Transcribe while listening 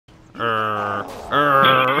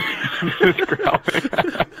Just growling.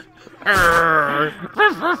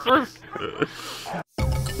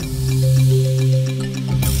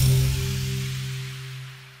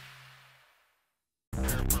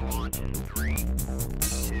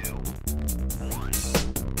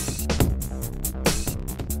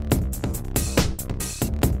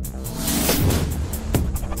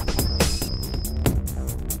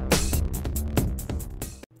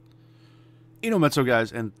 Eno Metzo,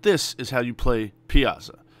 guys, and this is how you play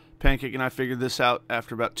Piazza. Pancake and I figured this out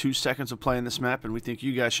after about 2 seconds of playing this map, and we think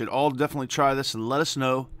you guys should all definitely try this and let us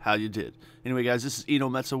know how you did. Anyway, guys, this is Eno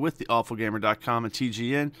Metzo with the awfulgamer.com and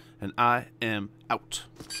TGN, and I am out.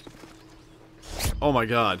 Oh my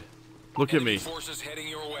god. Look at me. Forces heading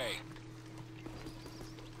your way.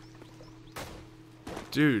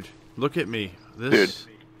 Dude, look at me. This...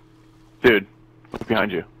 Dude, look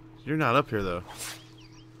behind you. You're not up here, though.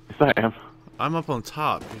 Yes, I am. I'm up on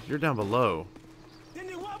top. You're down below.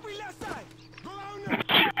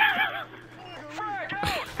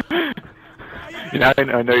 Yeah,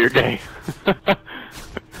 I know you're gay.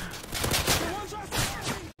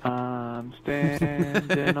 I'm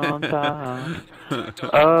standing on top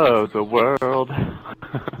of the world.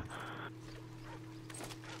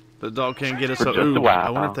 The dog can't get us up. Ooh,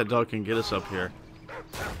 I wonder if that dog can get us up here.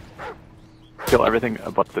 Kill everything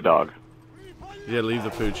but the dog. Yeah, leave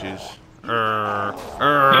the poochies.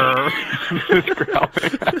 Just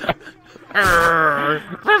growling.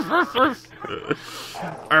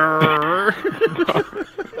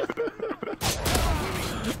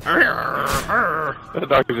 That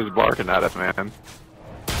dog is just barking at us, man.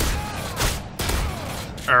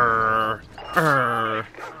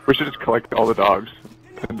 We should just collect all the dogs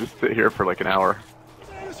and just sit here for like an hour.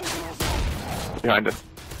 Behind us.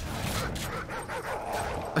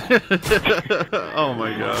 Oh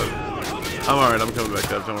my god. I'm alright, I'm coming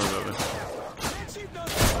back up, don't worry about me.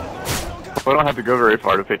 I don't have to go very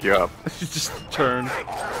far to pick you up. Just turn.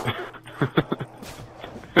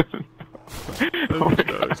 Oh my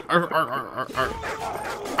god.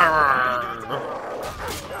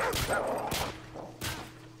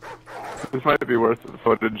 This might be worth the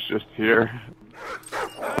footage just here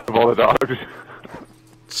of all the dogs.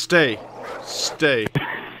 Stay. Stay.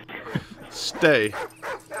 Stay.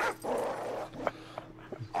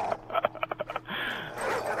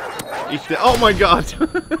 Oh my god!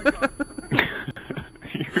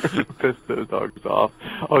 You pissed those dogs off.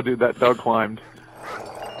 Oh dude, that dog climbed.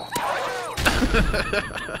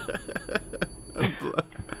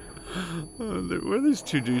 Where are these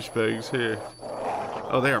two douchebags here?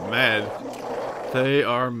 Oh, they are mad. They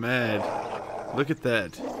are mad. Look at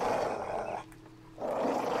that.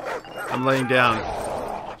 I'm laying down.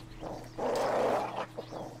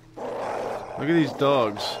 Look at these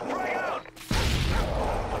dogs.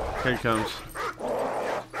 Here he comes.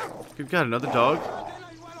 You've got another dog?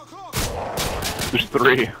 There's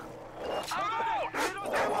 3. Here,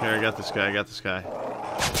 I got this guy, I got this guy.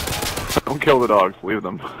 Don't kill the dogs, leave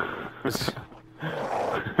them. I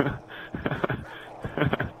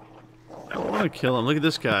don't want to kill him. Look at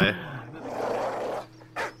this guy.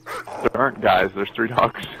 There aren't guys, there's 3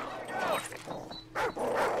 dogs.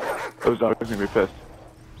 Those dogs are gonna be pissed.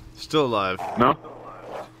 Still alive. No?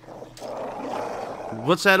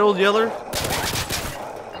 What's that old yeller?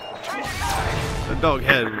 That dog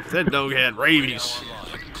had rabies.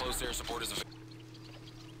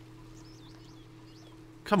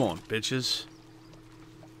 Come on, bitches.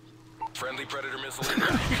 Friendly predator missile.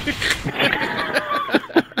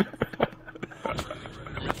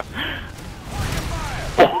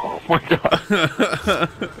 Oh my god.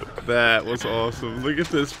 That was awesome. Look at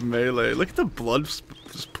this melee. Look at the blood,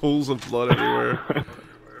 just pools of blood everywhere.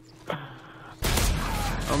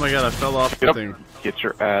 Oh my god, I fell off the thing. Get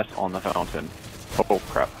your ass on the fountain. Oh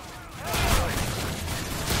crap.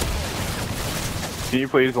 Can you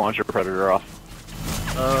please launch your predator off?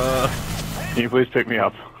 Can you please pick me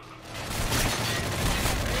up?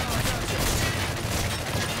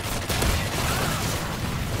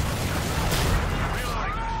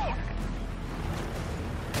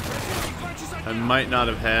 I might not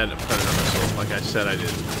have had a predator missile like I said I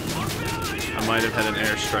did. I might have had an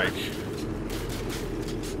airstrike.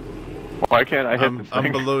 Why can't I hit this thing?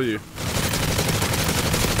 I'm below you.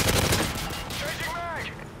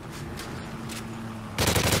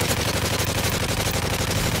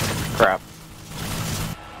 Crap.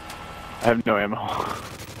 I have no ammo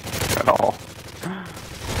at all.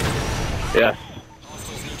 Yes.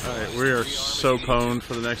 Alright, we are so pwned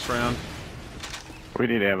for the next round. We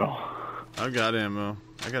need ammo. I've got ammo.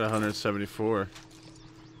 I got 174.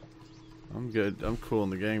 I'm good. I'm cool in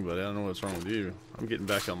the gang, buddy. I don't know what's wrong with you. I'm getting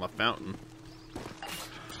back on my fountain.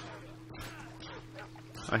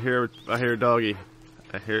 I hear a doggy.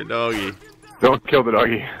 I hear a doggy. Don't kill the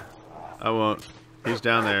doggy. I won't. He's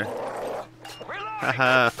down there.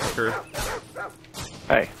 Haha, fucker.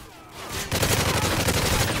 Hey.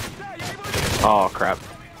 Oh crap.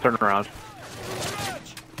 Turn around.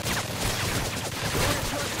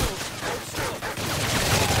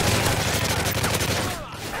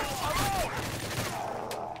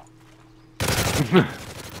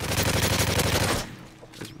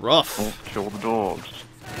 It's rough. Don't kill the dogs.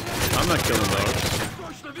 I'm not killing dogs.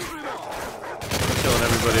 I'm killing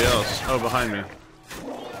everybody else. Oh, behind me.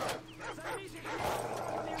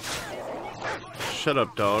 Shut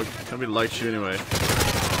up, dog. Nobody likes you anyway.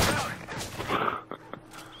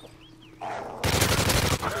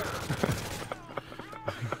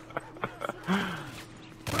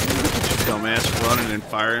 Dumbass running and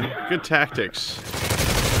firing. Good tactics.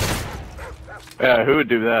 Yeah, who would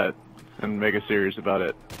do that and make a series about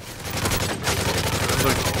it?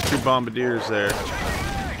 Look, 2 bombardiers there.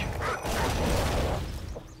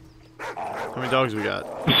 How many dogs we got?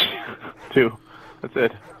 2. That's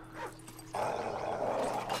it.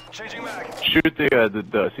 Changing back. Shoot the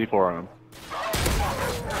C4 on him.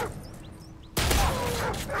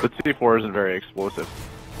 The C4 isn't very explosive.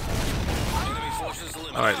 Enemy forces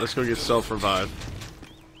eliminated. Alright, let's go get self-revive.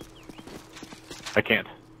 I can't.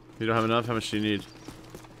 You don't have enough? How much do you need?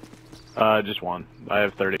 Just 1. I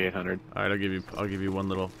have 3,800. Alright, I'll give you one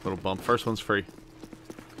little bump. First one's free.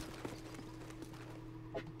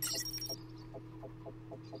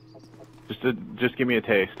 Just give me a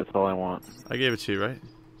taste. That's all I want. I gave it to you, right?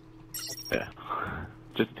 Yeah.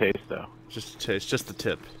 Just a taste, though. Just a taste, just the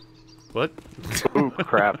tip. What? Ooh,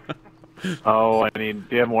 crap. Oh, I need.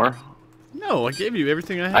 Do you have more? No, I gave you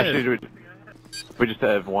everything I had. Actually, we just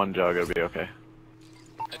have 1 jug. It'll be okay.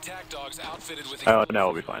 Attack dogs outfitted with Oh, no,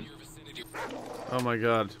 we'll be fine. Oh my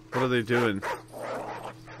god, what are they doing?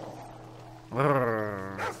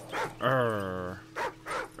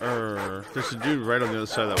 There's a dude right on the other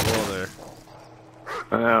side of that wall there.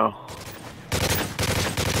 I know.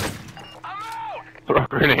 Throw a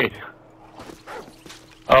grenade.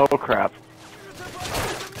 Oh crap.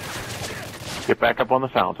 Get back up on the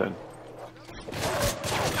fountain.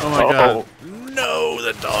 Oh my god. No,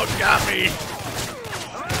 the dog got me!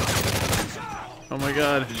 Oh my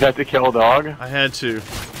god. Did you have to kill a dog? I had to.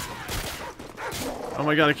 Oh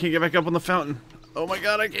my god, I can't get back up on the fountain. Oh my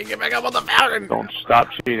god, I can't get back up on the fountain! Don't stop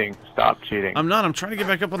cheating. Stop cheating. I'm not, I'm trying to get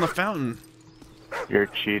back up on the fountain. You're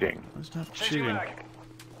cheating. That's not cheating.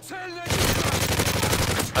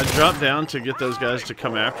 I dropped down to get those guys to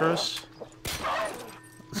come after us.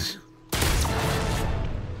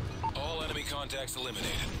 All enemy contacts eliminated.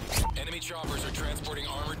 Enemy choppers are transporting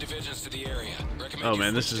armored divisions to the area. Recommend Oh you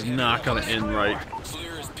man, this switch is to not gonna heavy end right.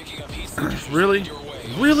 Clear is picking up heat signatures Really? your way.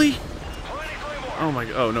 Really? Oh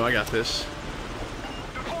my, oh no, I got this.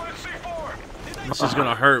 This is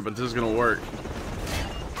gonna hurt, but this is gonna work.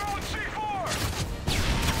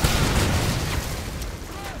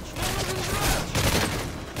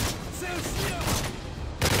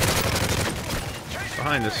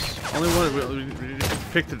 Behind us. Only one. We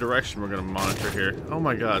pick the direction we're gonna monitor here. Oh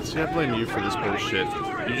my god, see, I blame you for this bullshit.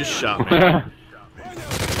 You just shot me. I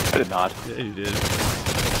did not. Yeah, you did.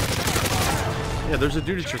 Yeah, there's a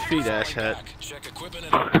dude at your feet, asshat. Check equipment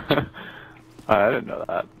and I didn't know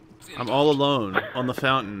that. I'm all alone on the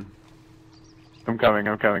fountain. I'm coming,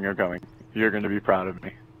 I'm coming, I'm coming. You're going to be proud of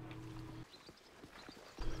me.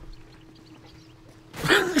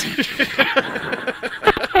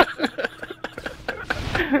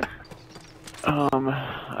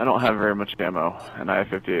 I don't have very much ammo, and I have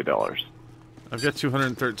 $58. I've got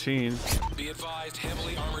 213. be advised,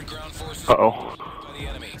 heavily armored ground forces Uh-oh. by the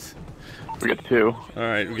enemy. We get 2.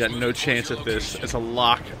 Alright, we got no chance at this. It's a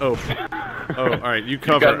lock. Oh. Oh, alright, you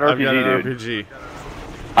cover. got an I've got an RPG, RPG.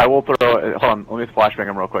 I will throw it. Hold on, let me flashbang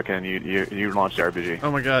him real quick, and you launch the RPG. Oh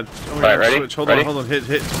my god. Oh my Alright, god, ready? switch. Hold Ready? on, hold on. Hit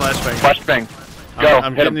flashbang. Flashbang. Go.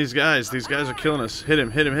 I'm hit getting him. these guys. These guys are killing us. Hit him,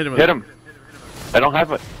 hit him, hit him. Hit him. I don't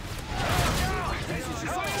have it.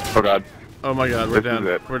 Oh god. Oh my god, we're This done. is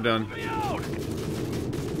it. We're done.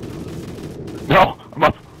 No, I'm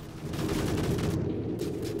up.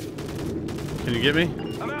 Can you get me?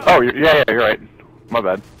 Oh, yeah, you're right. My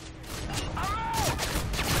bad.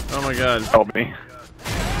 Oh my god. Help me.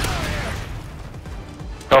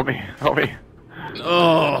 Help me. Help me.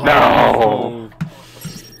 Oh. No.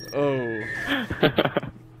 Oh.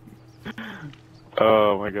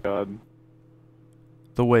 Oh my god.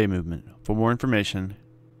 The Way Movement. For more information,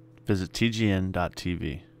 visit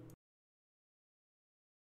tgn.tv.